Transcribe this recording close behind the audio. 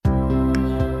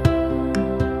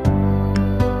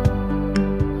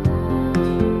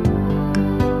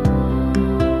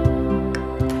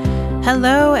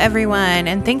Hello, everyone,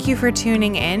 and thank you for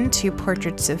tuning in to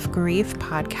Portraits of Grief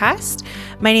podcast.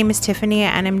 My name is Tiffany,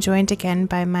 and I'm joined again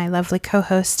by my lovely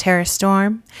co-host, Tara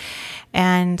Storm.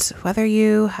 And whether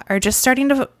you are just starting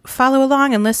to follow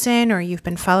along and listen, or you've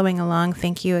been following along,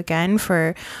 thank you again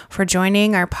for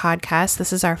joining our podcast.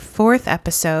 This is our 4th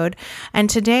episode, and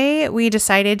today we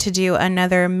decided to do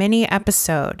another mini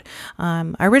episode.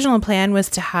 Our original plan was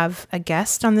to have a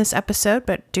guest on this episode,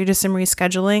 but due to some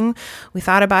rescheduling, we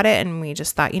thought about it, and we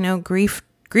just thought, grief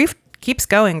keeps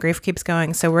going. Grief keeps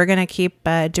going. So we're going to keep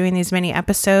doing these mini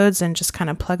episodes and just kind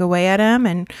of plug away at them,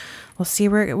 and we'll see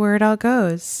where it all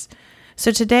goes. So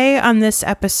today on this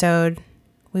episode,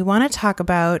 we want to talk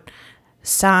about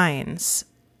signs,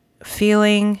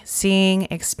 feeling, seeing,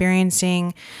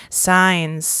 experiencing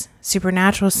signs,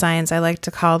 supernatural signs, I like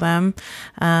to call them,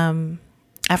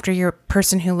 after your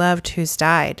person who loved who's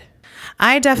died.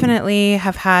 I definitely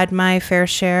have had my fair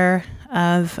share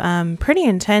of pretty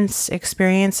intense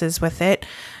experiences with it,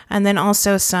 and then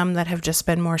also some that have just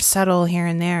been more subtle here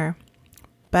and there.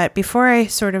 But before I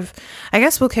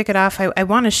guess we'll kick it off. I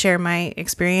want to share my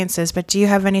experiences, but do you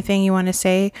have anything you want to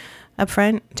say up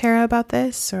front, Tara, about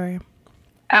this? Or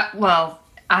well,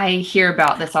 I hear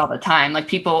about this all the time. Like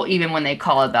people, even when they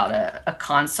call about a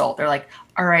consult, they're like,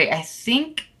 all right, I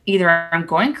think either I'm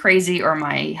going crazy or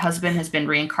my husband has been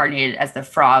reincarnated as the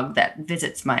frog that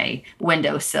visits my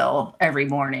windowsill every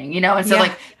morning, And so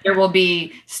like there will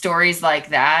be stories like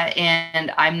that.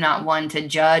 And I'm not one to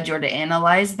judge or to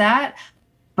analyze that,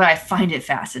 but I find it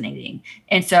fascinating.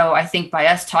 And so I think by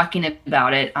us talking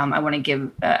about it, I want to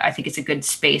give, I think it's a good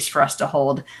space for us to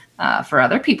hold for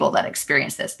other people that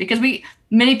experience this, because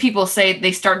many people say,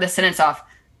 they start the sentence off,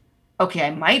 okay,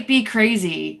 I might be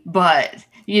crazy, but,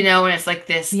 and it's like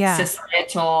this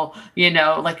societal,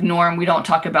 like norm. We don't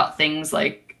talk about things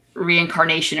like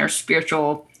reincarnation or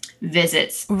spiritual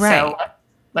visits. Right. So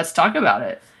let's talk about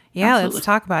it. Yeah, Absolutely. Let's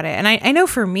talk about it. And I know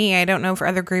for me, I don't know for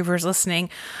other grievers listening,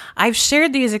 I've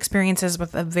shared these experiences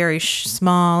with a very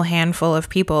small handful of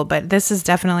people, but this is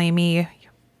definitely me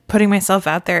putting myself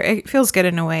out there. It feels good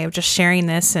in a way of just sharing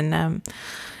this. And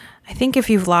I think if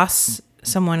you've lost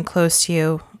someone close to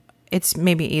you, it's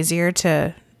maybe easier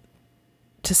to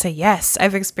say, yes,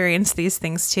 I've experienced these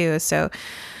things too. So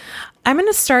I'm going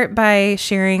to start by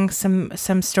sharing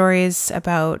some stories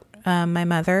about my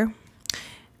mother.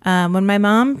 When my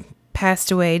mom passed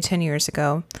away 10 years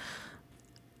ago,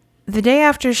 the day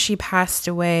after she passed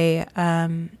away,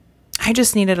 I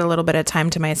just needed a little bit of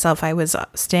time to myself. I was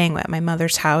staying at my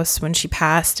mother's house when she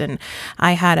passed, and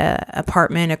I had an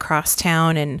apartment across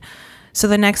town. And so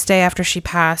the next day after she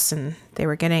passed, and they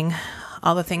were getting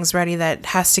all the things ready that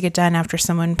has to get done after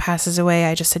someone passes away,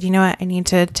 I just said, you know what, I need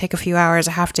to take a few hours,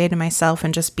 a half day to myself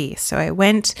and just be. So I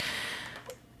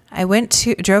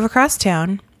drove across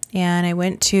town. And I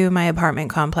went to my apartment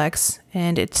complex,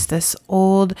 and it's this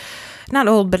not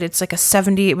old, but it's like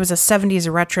it was a 70s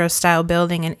retro style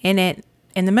building. And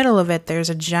in the middle of it, there's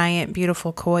a giant,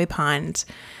 beautiful koi pond.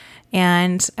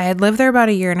 And I had lived there about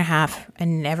a year and a half,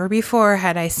 and never before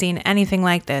had I seen anything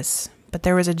like this. But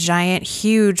there was a giant,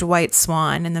 huge white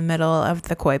swan in the middle of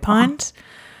the koi pond.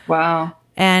 Wow.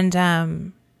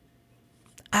 And,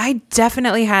 I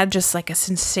definitely had just like a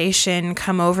sensation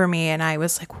come over me, and I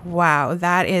was like, wow,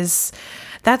 that's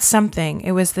something.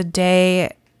 It was the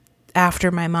day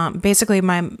after my mom, basically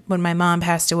when my mom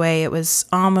passed away, it was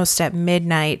almost at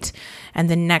midnight, and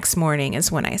the next morning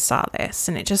is when I saw this,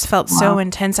 and it just felt so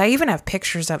intense. I even have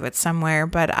pictures of it somewhere,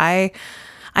 but I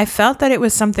felt that it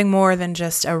was something more than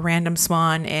just a random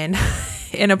swan in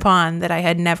a pond that I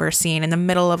had never seen in the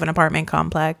middle of an apartment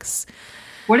complex.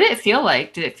 What did it feel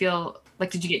like? Did it feel like,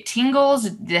 did you get tingles?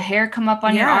 Did the hair come up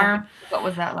on your arm? What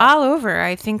was that like? All over.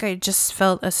 I think I just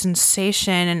felt a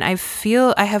sensation, and I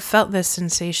have felt this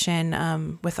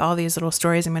sensation with all these little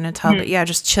stories I'm going to tell. But yeah,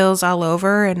 just chills all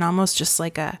over, and almost just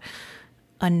like a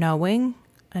knowing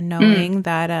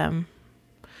that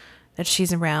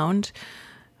she's around.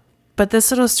 But this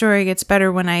little story gets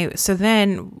better so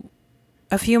then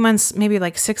a few months, maybe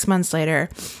like 6 months later,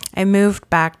 I moved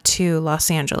back to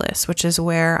Los Angeles, which is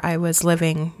where I was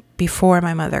living before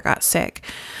my mother got sick.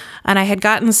 And I had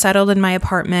gotten settled in my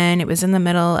apartment. It was in the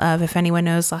middle of, if anyone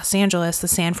knows Los Angeles, the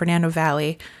San Fernando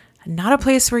Valley. Not a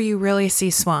place where you really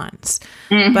see swans.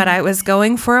 Mm-hmm. But I was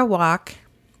going for a walk,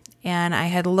 and I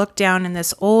had looked down in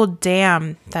this old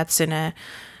dam that's in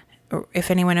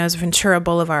if anyone knows Ventura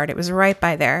Boulevard, it was right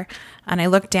by there. And I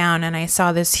looked down and I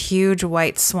saw this huge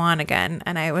white swan again.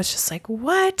 And I was just like,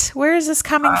 what? Where is this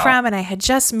coming from? And I had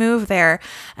just moved there.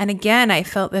 And again, I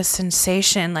felt this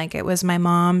sensation like it was my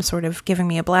mom sort of giving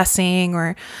me a blessing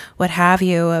or what have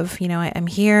you of, I'm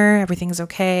here. Everything's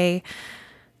okay.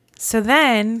 So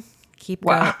then keep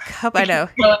going. I know.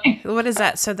 What is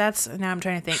that? So now I'm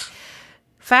trying to think.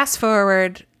 Fast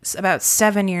forward about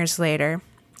 7 years later.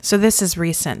 So this is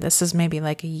recent. This is maybe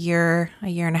like a year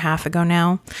and a half ago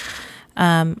now.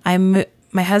 My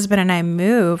husband and I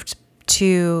moved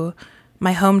to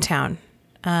my hometown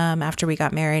after we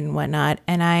got married and whatnot.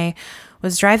 And I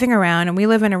was driving around, and we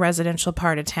live in a residential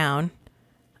part of town.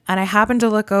 And I happened to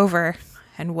look over,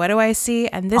 and what do I see?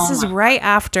 And this is right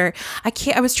after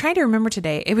I was trying to remember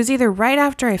today. It was either right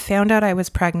after I found out I was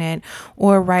pregnant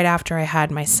or right after I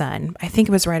had my son. I think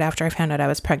it was right after I found out I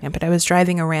was pregnant, but I was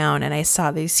driving around and I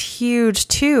saw these huge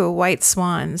 2 white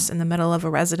swans in the middle of a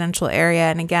residential area.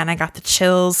 And again, I got the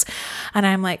chills, and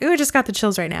I'm like, ooh, I just got the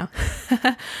chills right now.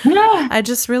 Yeah. I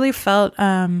just really felt,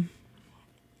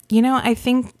 I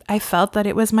think I felt that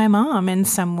it was my mom in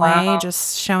some way,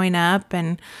 just showing up.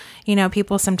 And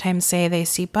people sometimes say they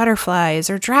see butterflies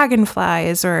or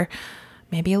dragonflies or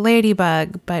maybe a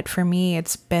ladybug. But for me,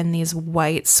 it's been these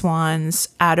white swans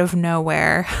out of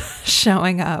nowhere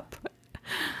showing up.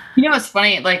 It's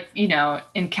funny, like,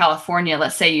 in California,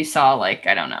 let's say you saw, like,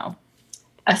 I don't know,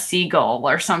 a seagull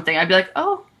or something. I'd be like,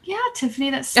 oh, yeah,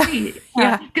 Tiffany, that's sweet.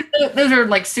 Yeah. Because those are,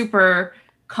 like, super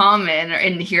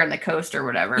common here on the coast or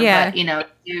whatever. Yeah.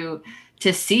 But,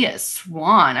 to see a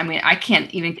swan, I mean, I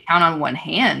can't even count on one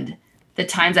hand the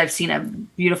times I've seen a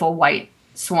beautiful white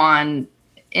swan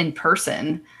in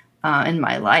person in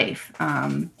my life.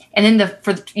 And then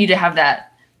for you to have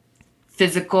that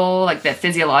physical, like that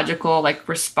physiological, like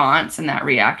response and that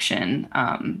reaction,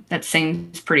 that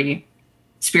seems pretty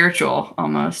spiritual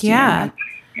almost. Yeah.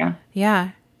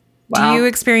 Yeah. Wow. Do you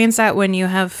experience that when you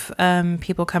have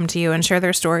people come to you and share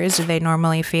their stories? Do they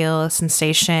normally feel a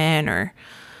sensation or,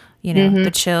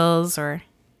 the chills or?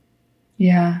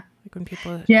 Yeah. Like when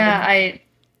people. Yeah.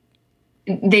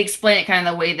 They explain it kind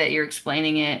of the way that you're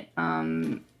explaining it.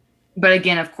 But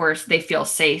again, of course, they feel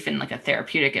safe in like a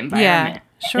therapeutic environment.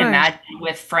 Yeah, sure. I can imagine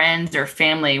with friends or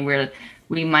family where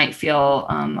we might feel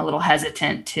a little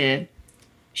hesitant to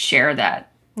share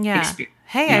that experience.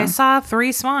 Hey, I saw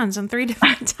 3 swans in 3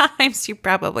 different times. You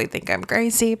probably think I'm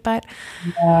crazy, but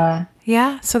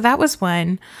yeah. So that was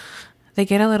one. They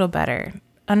get a little better.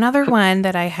 Another one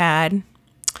that I had,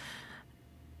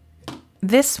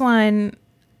 this one,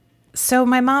 so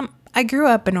my mom, I grew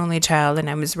up an only child and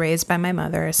I was raised by my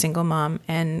mother, a single mom.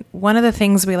 And one of the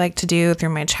things we liked to do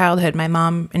through my childhood, my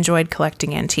mom enjoyed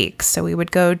collecting antiques. So we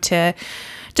would go to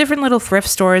different little thrift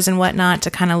stores and whatnot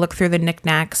to kind of look through the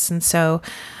knickknacks. And so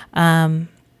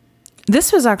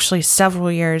this was actually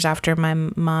several years after my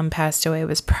mom passed away. It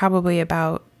was probably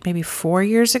about maybe 4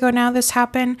 years ago now this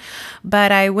happened.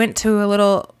 But I went to a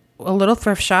little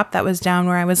thrift shop that was down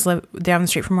where I was down the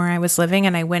street from where I was living,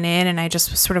 and I went in and I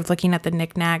just was sort of looking at the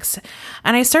knickknacks,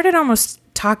 and I started almost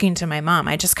talking to my mom.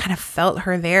 I just kind of felt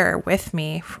her there with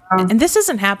me. And this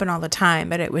doesn't happen all the time,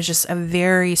 but it was just a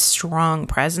very strong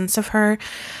presence of her.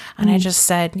 And I just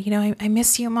said, I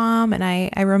miss you, Mom. And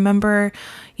I remember,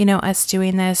 us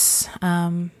doing this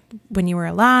when you were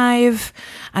alive.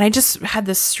 And I just had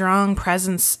this strong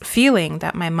presence feeling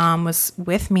that my mom was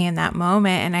with me in that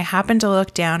moment. And I happened to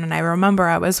look down, and I remember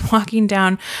I was walking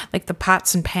down like the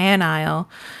pots and pan aisle,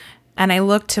 and I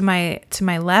looked to my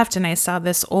left and I saw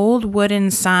this old wooden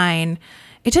sign.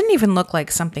 It didn't even look like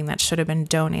something that should have been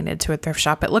donated to a thrift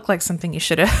shop. It looked like something you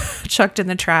should have chucked in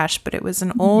the trash, but it was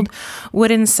an old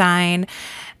wooden sign,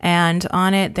 and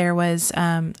on it there was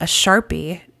a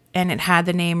Sharpie, and it had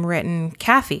the name written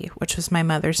Kathy, which was my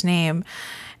mother's name.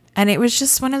 And it was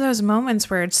just one of those moments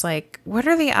where it's like, what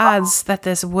are the odds that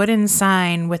this wooden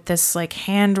sign with this like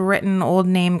handwritten old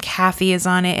name Kathy is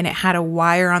on it, and it had a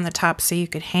wire on the top so you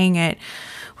could hang it,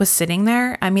 was sitting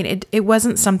there? I mean, it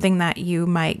wasn't something that you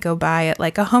might go buy at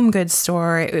like a home goods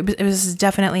store. It was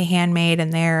definitely handmade in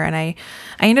there. And I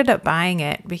ended up buying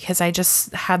it because I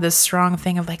just had this strong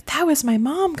thing of like, that was my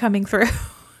mom coming through.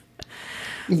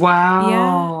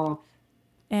 Wow.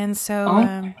 Yeah. And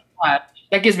so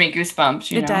that gives me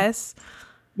goosebumps. It does.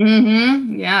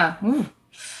 Mm-hmm. Yeah. Ooh.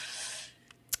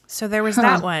 So there was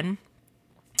that one.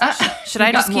 Should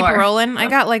I just keep rolling? I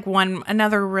got like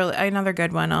another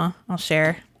good one. I'll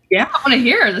share. Yeah, I want to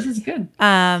hear. This is good.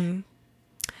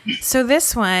 So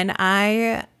this one,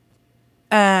 I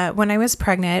when I was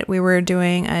pregnant, we were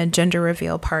doing a gender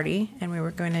reveal party, and we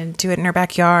were going to do it in our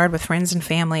backyard with friends and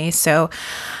family. So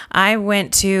I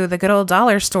went to the good old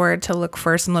dollar store to look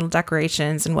for some little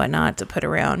decorations and whatnot to put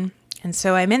around. And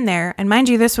so I'm in there, and mind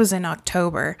you, this was in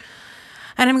October.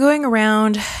 And I'm going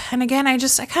around, and again, I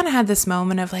kind of had this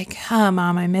moment of like, oh,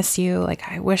 Mom, I miss you. Like,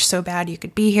 I wish so bad you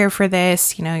could be here for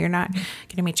this. You know, you're not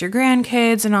going to meet your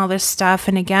grandkids and all this stuff.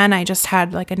 And again, I just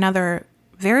had like another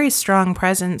very strong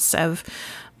presence of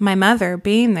my mother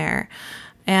being there.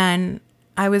 And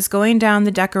I was going down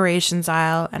the decorations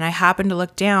aisle, and I happened to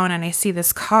look down, and I see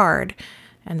this card.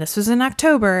 And this was in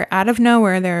October. Out of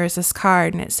nowhere, there was this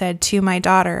card, and it said, "To my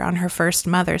daughter on her first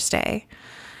Mother's Day."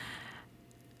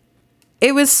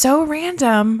 It was so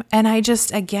random, and I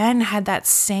just, again, had that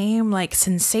same, like,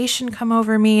 sensation come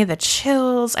over me, the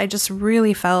chills. I just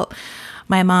really felt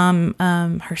my mom,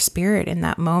 her spirit in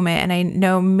that moment. And I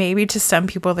know maybe to some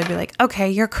people, they'd be like,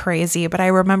 okay, you're crazy. But I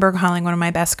remember calling one of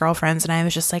my best girlfriends, and I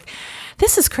was just like,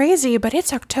 this is crazy, but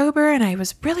it's October, and I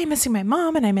was really missing my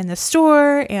mom, and I'm in the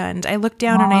store, and I look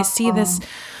down, and I see this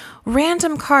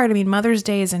random card. I mean, Mother's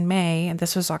Day is in May, and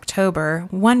this was October.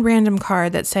 One random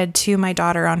card that said, "To my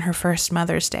daughter on her first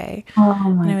Mother's Day."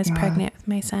 And I was pregnant with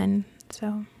my son.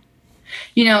 So,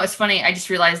 you know, it's funny. I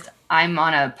just realized I'm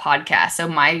on a podcast, so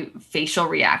my facial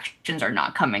reactions are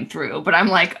not coming through, but I'm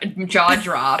like jaw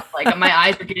dropped, like my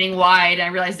eyes are getting wide. And I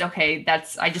realized, okay,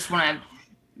 I just want to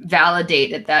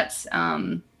validate that's,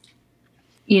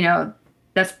 you know,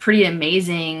 that's pretty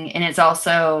amazing. And it's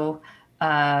also,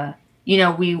 you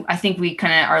know, I think we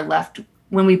kind of are left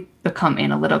when we become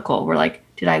analytical. We're like,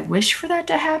 did I wish for that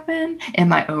to happen?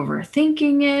 Am I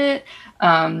overthinking it?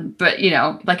 But you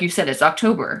know, like you said, it's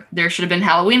October. There should have been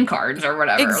Halloween cards or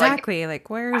whatever. Exactly. Like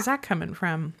where is that coming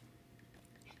from?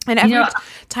 And every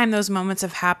time those moments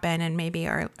have happened, and maybe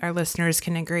our listeners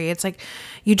can agree, it's like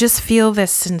you just feel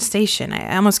this sensation.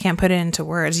 I almost can't put it into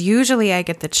words. Usually I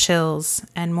get the chills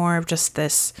and more of just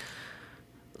this,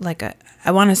 like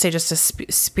I want to say just a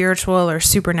spiritual or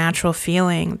supernatural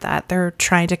feeling that they're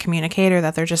trying to communicate, or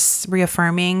that they're just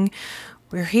reaffirming,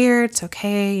 we're here, it's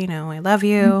okay, you know, I love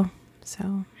you.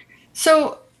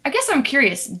 So I guess I'm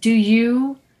curious, do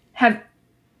you have,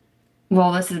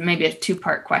 well, this is maybe a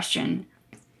two-part question.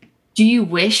 Do you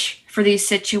wish for these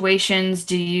situations?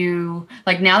 Do you,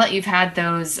 like, now that you've had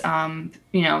those,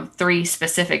 you know, 3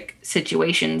 specific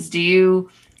situations, do you,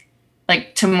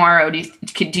 like, tomorrow, do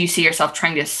you see yourself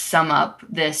trying to sum up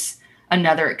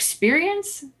another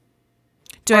experience?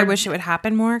 I wish it would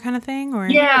happen more, kind of thing? Or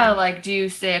yeah, like, do you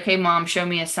say, okay, Mom, show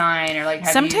me a sign? Or like,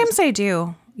 sometimes I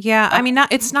do. Yeah. I mean,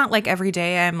 it's not like every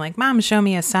day I'm like, Mom, show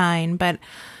me a sign, but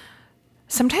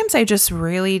sometimes I just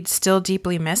really still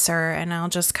deeply miss her, and I'll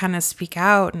just kind of speak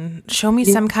out and show me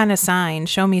some kind of sign,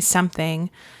 show me something.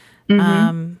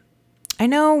 Mm-hmm. I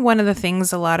know one of the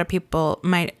things a lot of people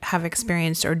might have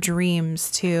experienced are dreams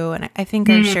too. And I think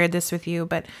I've shared this with you,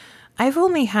 but I've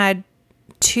only had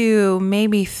 2,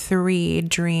 maybe 3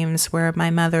 dreams where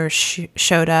my mother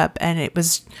showed up, and it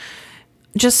was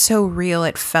just so real.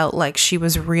 It felt like she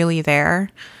was really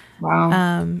there.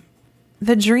 Wow.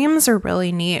 The dreams are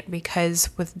really neat because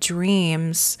with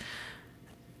dreams,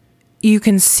 you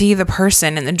can see the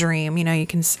person in the dream. You know, I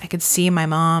could see my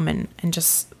mom and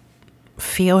just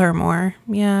feel her more.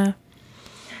 Yeah.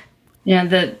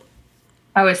 Yeah.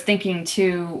 I was thinking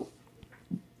too,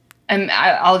 and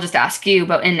I'll just ask you,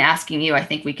 but in asking you, I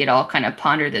think we could all kind of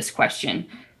ponder this question.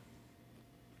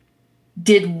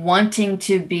 Did wanting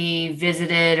to be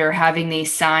visited or having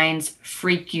these signs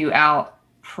freak you out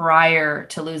prior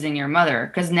to losing your mother?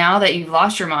 Because now that you've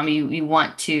lost your mom, you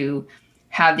want to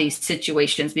have these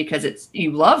situations because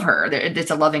you love her.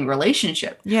 It's a loving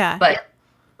relationship. Yeah.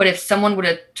 But if someone would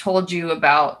have told you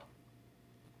about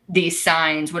these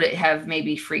signs, would it have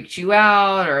maybe freaked you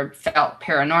out or felt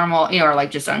paranormal, you know, or like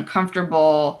just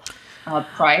uncomfortable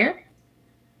prior?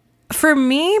 For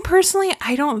me personally,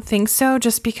 I don't think so,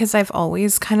 just because I've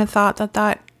always kind of thought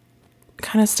that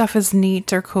kind of stuff is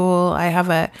neat or cool. I have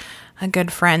a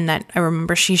good friend that I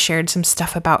remember she shared some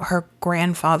stuff about her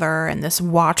grandfather and this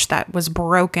watch that was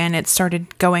broken. It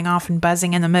started going off and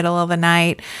buzzing in the middle of the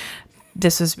night.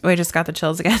 I just got the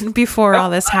chills again before all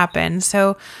this happened.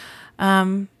 So,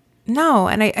 no.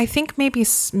 And I think maybe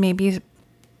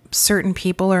certain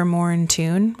people are more in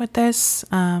tune with this,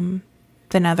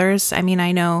 than others. I mean,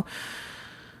 I know.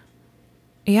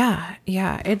 Yeah.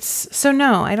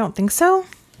 No, I don't think so.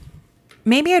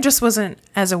 Maybe I just wasn't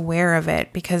as aware of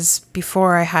it because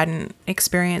before I hadn't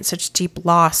experienced such deep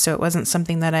loss. So it wasn't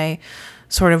something that I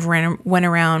sort of went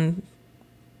around,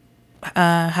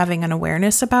 having an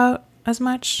awareness about as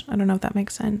much. I don't know if that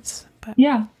makes sense, but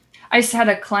yeah. I just had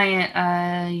a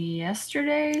client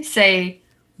yesterday say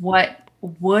what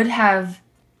would have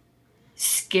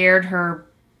scared her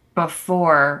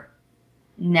before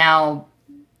now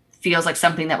feels like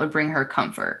something that would bring her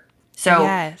comfort. So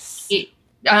Yes.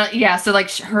 yeah, so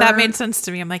like that made sense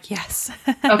to me. I'm like, yes.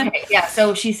 Okay, yeah.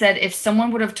 So she said if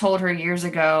someone would have told her years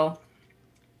ago,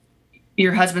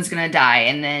 your husband's going to die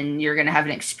and then you're going to have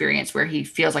an experience where he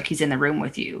feels like he's in the room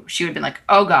with you, she would have been like,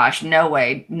 oh gosh, no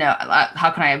way. No,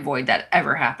 how can I avoid that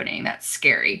ever happening? That's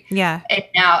scary. Yeah.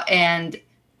 And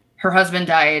her husband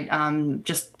died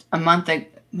just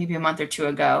maybe a month or two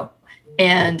ago.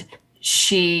 And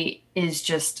she is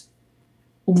just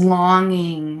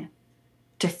longing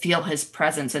to feel his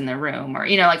presence in the room, or,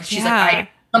 like, she's like,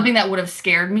 something that would have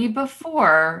scared me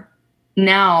before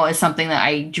now is something that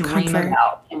I dream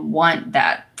about and want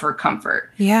that for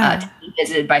comfort. To be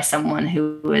visited by someone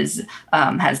who is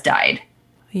has died.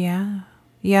 Yeah.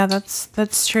 Yeah,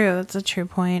 that's true. That's a true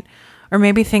point. Or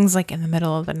maybe things like in the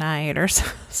middle of the night or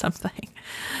something.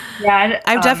 Yeah.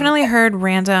 I've definitely heard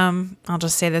random, I'll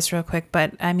just say this real quick,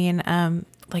 but I mean,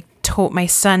 like my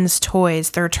son's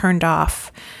toys, they're turned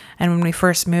off. And when we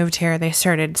first moved here,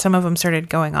 some of them started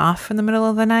going off in the middle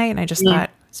of the night. And I just thought,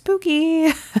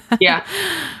 spooky. Yeah.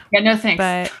 Yeah, no thanks.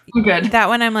 But I'm good. That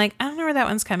one, I'm like, I don't know where that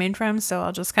one's coming from. So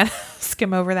I'll just kind of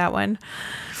skim over that one.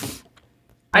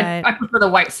 I prefer the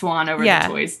white swan over the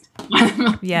toys.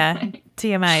 Yeah.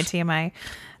 TMI.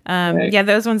 Right. Yeah,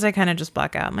 those ones I kind of just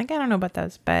block out. I'm like, I don't know about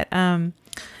those. But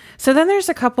so then there's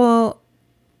a couple.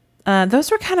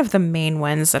 Those were kind of the main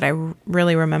ones that I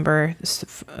really remember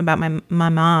about my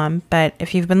mom. But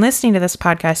if you've been listening to this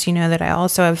podcast, you know that I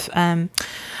also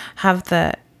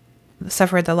have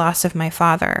suffered the loss of my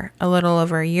father a little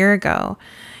over a year ago.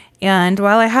 And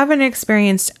while I haven't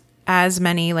experienced as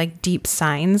many like deep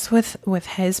signs with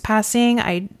his passing,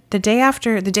 the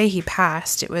day he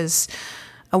passed, it was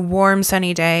a warm,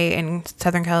 sunny day in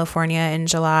Southern California in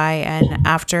July. And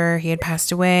after he had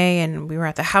passed away and we were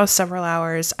at the house several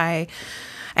hours, I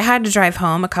had to drive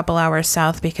home a couple hours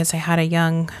south because I had a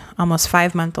young, almost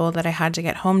 5-month-old that I had to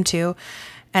get home to.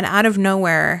 And out of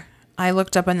nowhere, I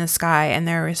looked up in the sky and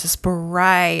there was this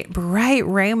bright, bright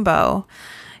rainbow.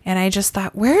 And I just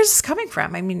thought, where is this coming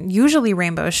from? I mean, usually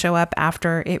rainbows show up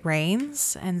after it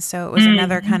rains. And so it was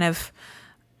another kind of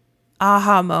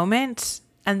aha moment.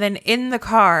 And then in the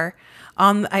car,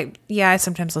 I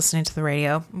sometimes listening to the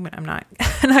radio. I'm not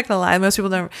gonna lie. Most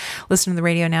people don't listen to the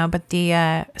radio now, but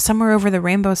the "Somewhere Over the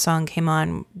Rainbow" song came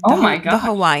on. My God, the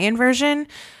Hawaiian version.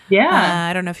 Yeah,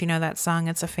 I don't know if you know that song.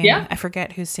 It's a famous. I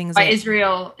forget who sings by it.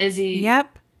 Israel Izzy.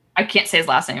 Yep. I can't say his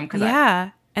last name because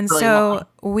and really so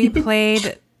we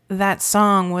played. That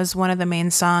song was one of the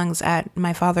main songs at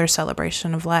my father's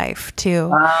celebration of life too.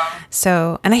 Wow.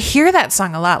 So, and I hear that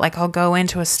song a lot. Like I'll go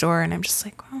into a store and I'm just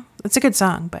like, well, it's a good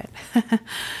song, but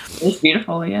it's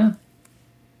beautiful. Yeah.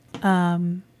 I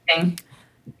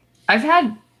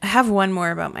have one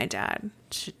more about my dad.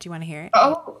 Do you want to hear it?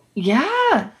 Oh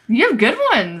yeah. You have good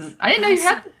ones. I didn't know you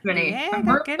had this many. Yeah, I've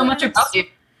heard so much about you.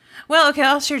 Well, okay.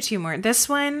 I'll share 2 more. This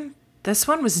one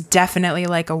was definitely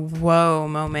like a whoa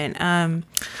moment.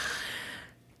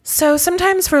 So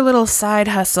sometimes for a little side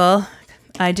hustle,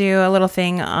 I do a little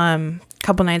thing a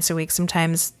couple nights a week,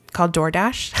 sometimes called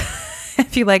DoorDash.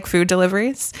 If you like food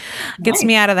deliveries, gets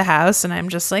me out of the house and I'm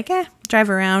just like, drive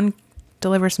around,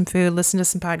 deliver some food, listen to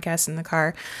some podcasts in the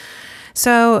car.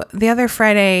 So the other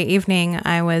Friday evening,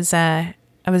 I was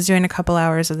doing a couple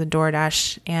hours of the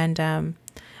DoorDash and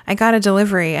I got a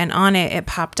delivery and on it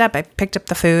popped up. I picked up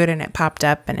the food and it popped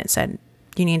up and it said,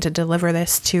 you need to deliver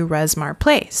this to Resmar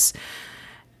Place.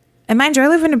 And mind you, I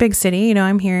live in a big city.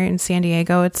 I'm here in San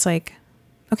Diego. It's like,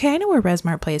 okay, I know where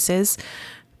Resmar Place is.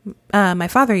 My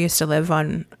father used to live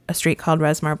on a street called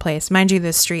Resmar Place. Mind you,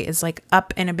 this street is like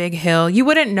up in a big hill. You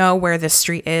wouldn't know where this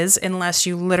street is unless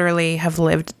you literally have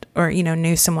lived or,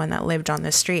 knew someone that lived on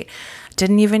this street.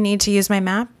 Didn't even need to use my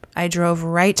map. I drove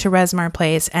right to Resmar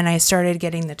Place and I started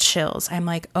getting the chills. I'm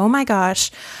like, oh my gosh,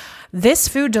 this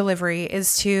food delivery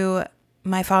is to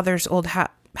my father's old house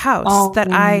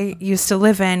that I used to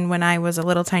live in when I was a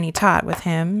little tiny tot with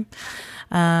him.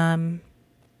 And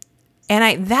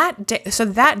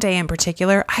that day in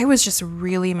particular, I was just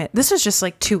really, this was just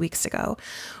like 2 weeks ago,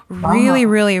 really,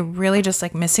 really, really just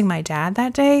like missing my dad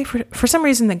that day. For some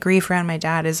reason, the grief around my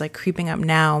dad is like creeping up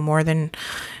now more than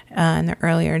in the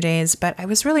earlier days, but I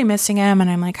was really missing him. And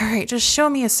I'm like, all right, just show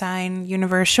me a sign,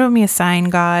 universe, show me a sign,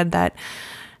 God, that,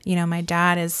 my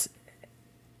dad is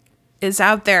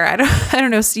out there. I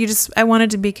don't know. So I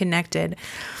wanted to be connected.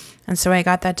 And so I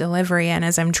got that delivery. And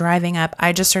as I'm driving up,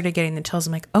 I just started getting the chills.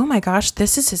 I'm like, oh my gosh,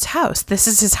 this is his house. This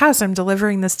is his house. I'm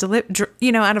delivering this,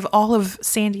 out of all of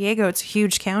San Diego. It's a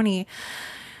huge county.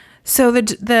 So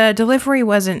the delivery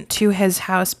wasn't to his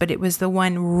house, but it was the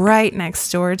one right next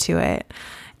door to it.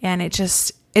 And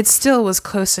it still was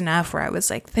close enough where I was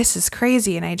like, this is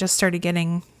crazy. And I just started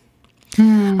getting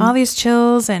all these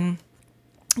chills. And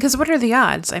because what are the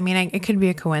odds? I mean, it could be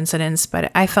a coincidence,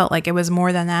 but I felt like it was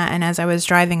more than that. And as I was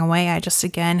driving away, I just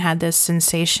again had this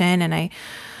sensation, and I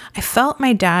felt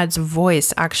my dad's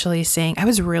voice actually saying, I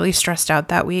was really stressed out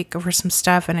that week over some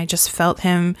stuff. And I just felt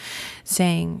him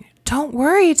saying, don't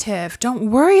worry, Tiff,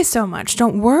 don't worry so much.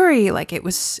 Don't worry. Like it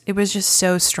was just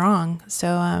so strong.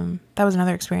 So, that was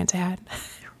another experience I had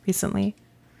recently.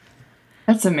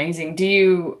 That's amazing. Do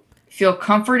you feel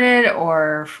comforted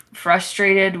or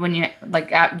frustrated when you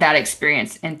at that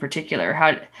experience in particular?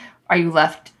 How are you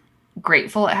left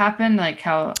grateful it happened? Like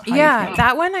how yeah,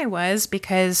 that one I was,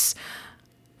 because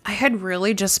I had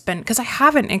really just been, because I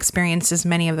haven't experienced as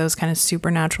many of those kind of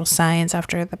supernatural signs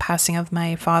after the passing of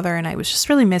my father, and I was just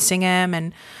really missing him.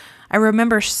 And I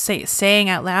remember saying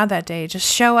out loud that day,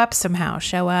 just show up somehow,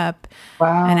 show up.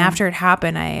 Wow. And after it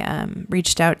happened, I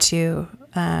reached out to,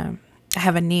 I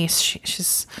have a niece.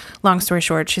 She's, long story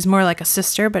short, she's more like a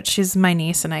sister, but she's my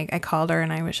niece. And I called her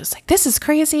and I was just like, this is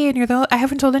crazy. And I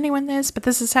haven't told anyone this, but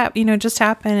this is just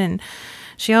happened. And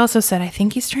she also said, I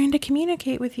think he's trying to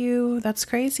communicate with you. That's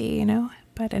crazy,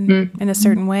 but in a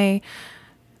certain way.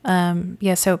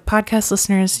 So podcast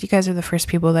listeners, you guys are the first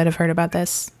people that have heard about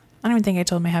this. I don't even think I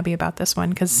told my hubby about this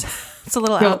one because it's a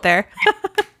little out there.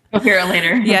 You'll hear it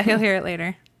later. Yeah, he'll hear it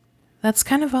later. That's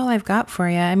kind of all I've got for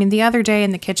you. I mean, the other day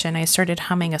in the kitchen, I started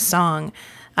humming a song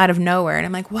out of nowhere. And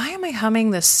I'm like, why am I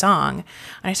humming this song?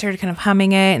 And I started kind of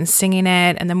humming it and singing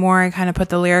it. And the more I kind of put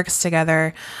the lyrics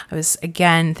together, I was,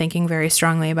 again, thinking very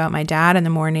strongly about my dad in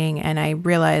the morning. And I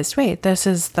realized, wait, this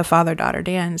is the father-daughter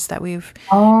dance that we've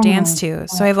danced to.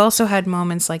 So I've also had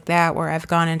moments like that where I've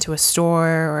gone into a store,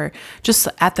 or just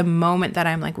at the moment that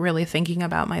I'm like really thinking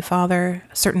about my father,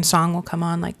 a certain song will come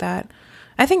on like that.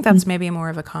 I think that's maybe more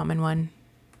of a common one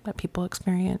that people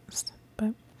experience.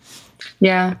 But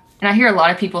yeah. And I hear a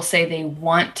lot of people say they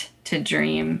want to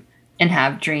dream and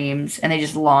have dreams, and they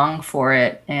just long for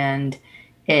it, and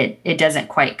it doesn't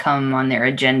quite come on their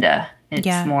agenda.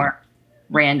 It's more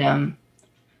random.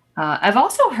 I've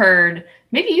also heard,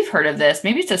 maybe you've heard of this,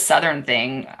 maybe it's a Southern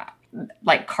thing,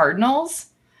 like cardinals.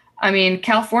 I mean,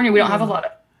 California, we don't have a lot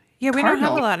of we don't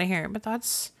have a lot of here, but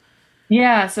that's...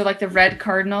 Yeah, so like the red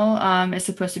cardinal is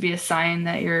supposed to be a sign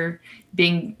that you're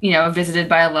being, visited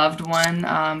by a loved one.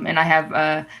 And I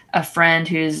have a friend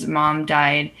whose mom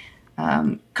died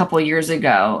a couple of years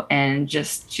ago, and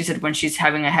she said when she's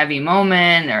having a heavy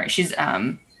moment, or she's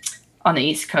on the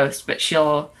East Coast, but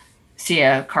she'll see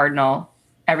a cardinal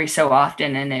every so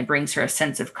often, and it brings her a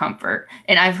sense of comfort.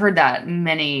 And I've heard that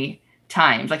many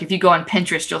times. Like if you go on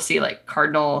Pinterest, you'll see like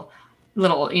cardinal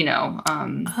little,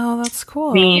 oh, that's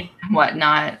cool. And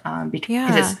whatnot,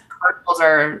 because cardinals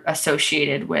are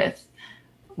associated with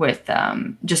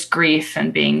just grief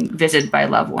and being visited by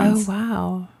loved ones. Oh,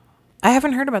 wow. I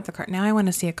haven't heard about the cardinal. Now I want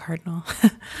to see a cardinal.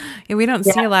 We don't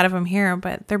see a lot of them here,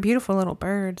 but they're beautiful little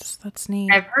birds. That's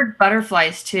neat. I've heard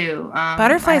butterflies too.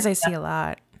 Butterflies I see a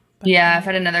lot. Yeah, I've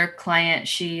had another client.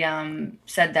 She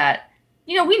said that,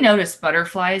 we noticed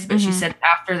butterflies, but she said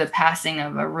after the passing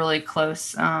of a really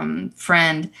close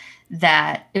friend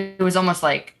that it was almost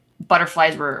like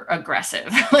butterflies were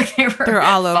aggressive. Like they're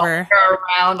all over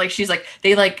around. Like she's like,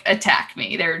 they like attack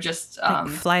me. They're just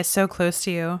fly so close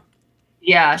to you.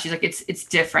 Yeah, she's like, it's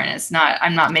different.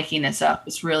 I'm not making this up.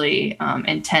 It's really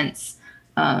intense.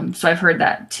 So I've heard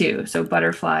that too. So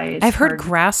butterflies. I've heard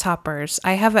grasshoppers.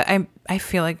 I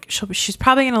feel like she's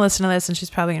probably going to listen to this, and she's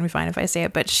probably going to be fine if I say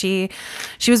it, but she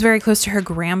was very close to her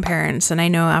grandparents. And I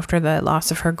know after the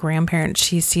loss of her grandparents,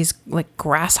 she sees like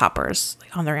grasshoppers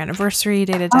like on their anniversary,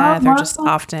 day to death, or just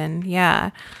often.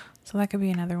 Yeah. So that could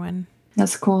be another one.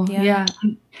 That's cool. Yeah.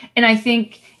 And I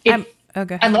think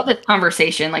I love this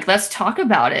conversation. Like, let's talk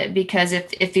about it, because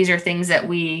if these are things that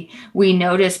we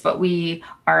notice, but we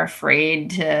are afraid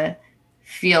to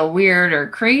feel weird or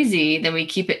crazy, then we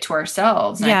keep it to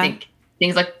ourselves. And I think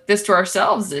things like this to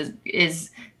ourselves is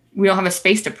we don't have a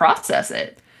space to process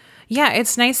it. Yeah,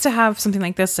 it's nice to have something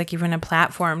like this, like even a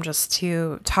platform just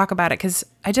to talk about it. Because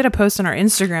I did a post on our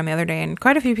Instagram the other day, and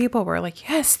quite a few people were like,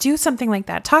 yes, do something like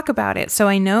that. Talk about it. So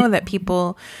I know that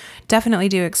people definitely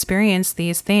do experience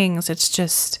these things. It's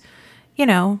just,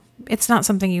 it's not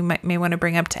something you may want to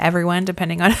bring up to everyone,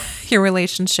 depending on your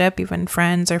relationship, even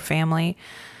friends or family.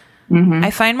 Mm-hmm.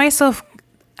 I find myself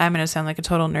I'm going to sound like a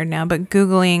total nerd now, but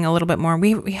Googling a little bit more,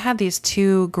 we had these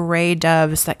 2 gray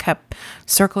doves that kept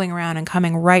circling around and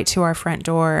coming right to our front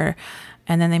door.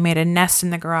 And then they made a nest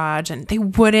in the garage and they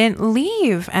wouldn't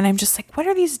leave. And I'm just like, what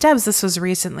are these doves? This was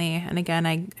recently. And again,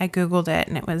 I Googled it,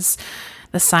 and it was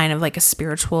the sign of like a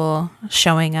spiritual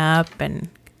showing up and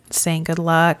saying good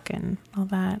luck and all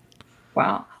that.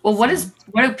 Wow. Well, what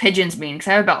do pigeons mean? Because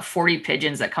I have about 40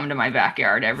 pigeons that come to my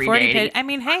backyard every day. I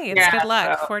mean, hey, it's good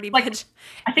luck. So, 40 pigeons.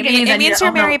 I think it means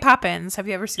you're Mary Poppins. Have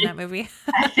you ever seen that movie?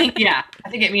 I think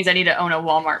it means I need to own a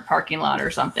Walmart parking lot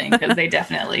or something, because they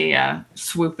definitely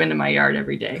swoop into my yard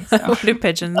every day. So. What do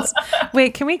pigeons?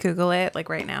 Wait, can we Google it like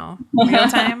right now? Real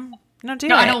time? No, do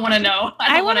it. I don't want to know.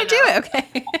 I want to do it.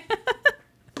 Okay.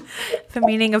 The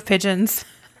meaning of pigeons.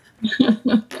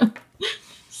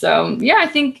 So, yeah, I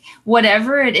think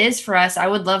whatever it is for us, I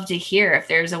would love to hear if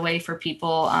there's a way for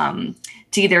people to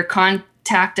either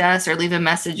contact us or leave a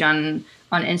message on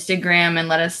Instagram and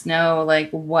let us know,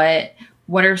 like, what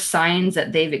are signs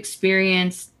that they've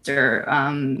experienced, or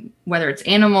whether it's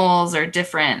animals or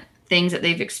different things that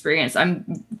they've experienced.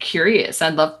 I'm curious.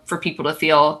 I'd love for people to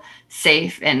feel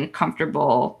safe and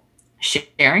comfortable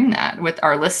sharing that with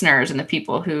our listeners and the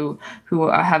people who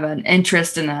have an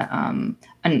interest in an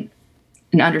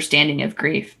understanding of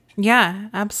grief. Yeah,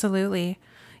 absolutely.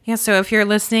 Yeah, so if you're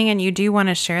listening and you do want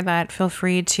to share that, feel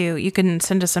free to, you can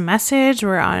send us a message.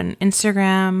 We're on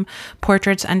Instagram,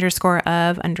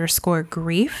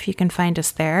 portraits_of_grief. You can find us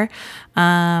there.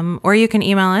 Or you can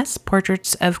email us,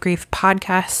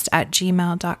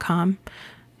 portraitsofgriefpodcast@gmail.com.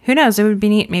 Who knows? It would be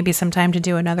neat maybe sometime to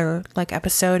do another like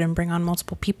episode and bring on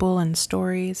multiple people and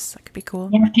stories. That could be cool.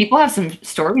 Yeah, if people have some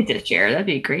stories to share, that'd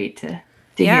be great to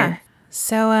hear.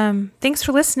 So thanks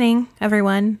for listening,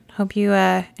 everyone. Hope you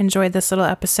enjoyed this little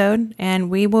episode,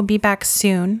 and we will be back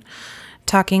soon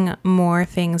talking more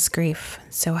things grief.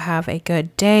 So have a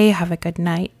good day, have a good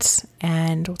night,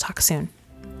 and we'll talk soon.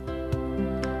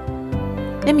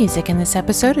 The music in this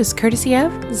episode is courtesy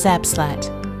of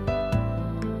Zapslat.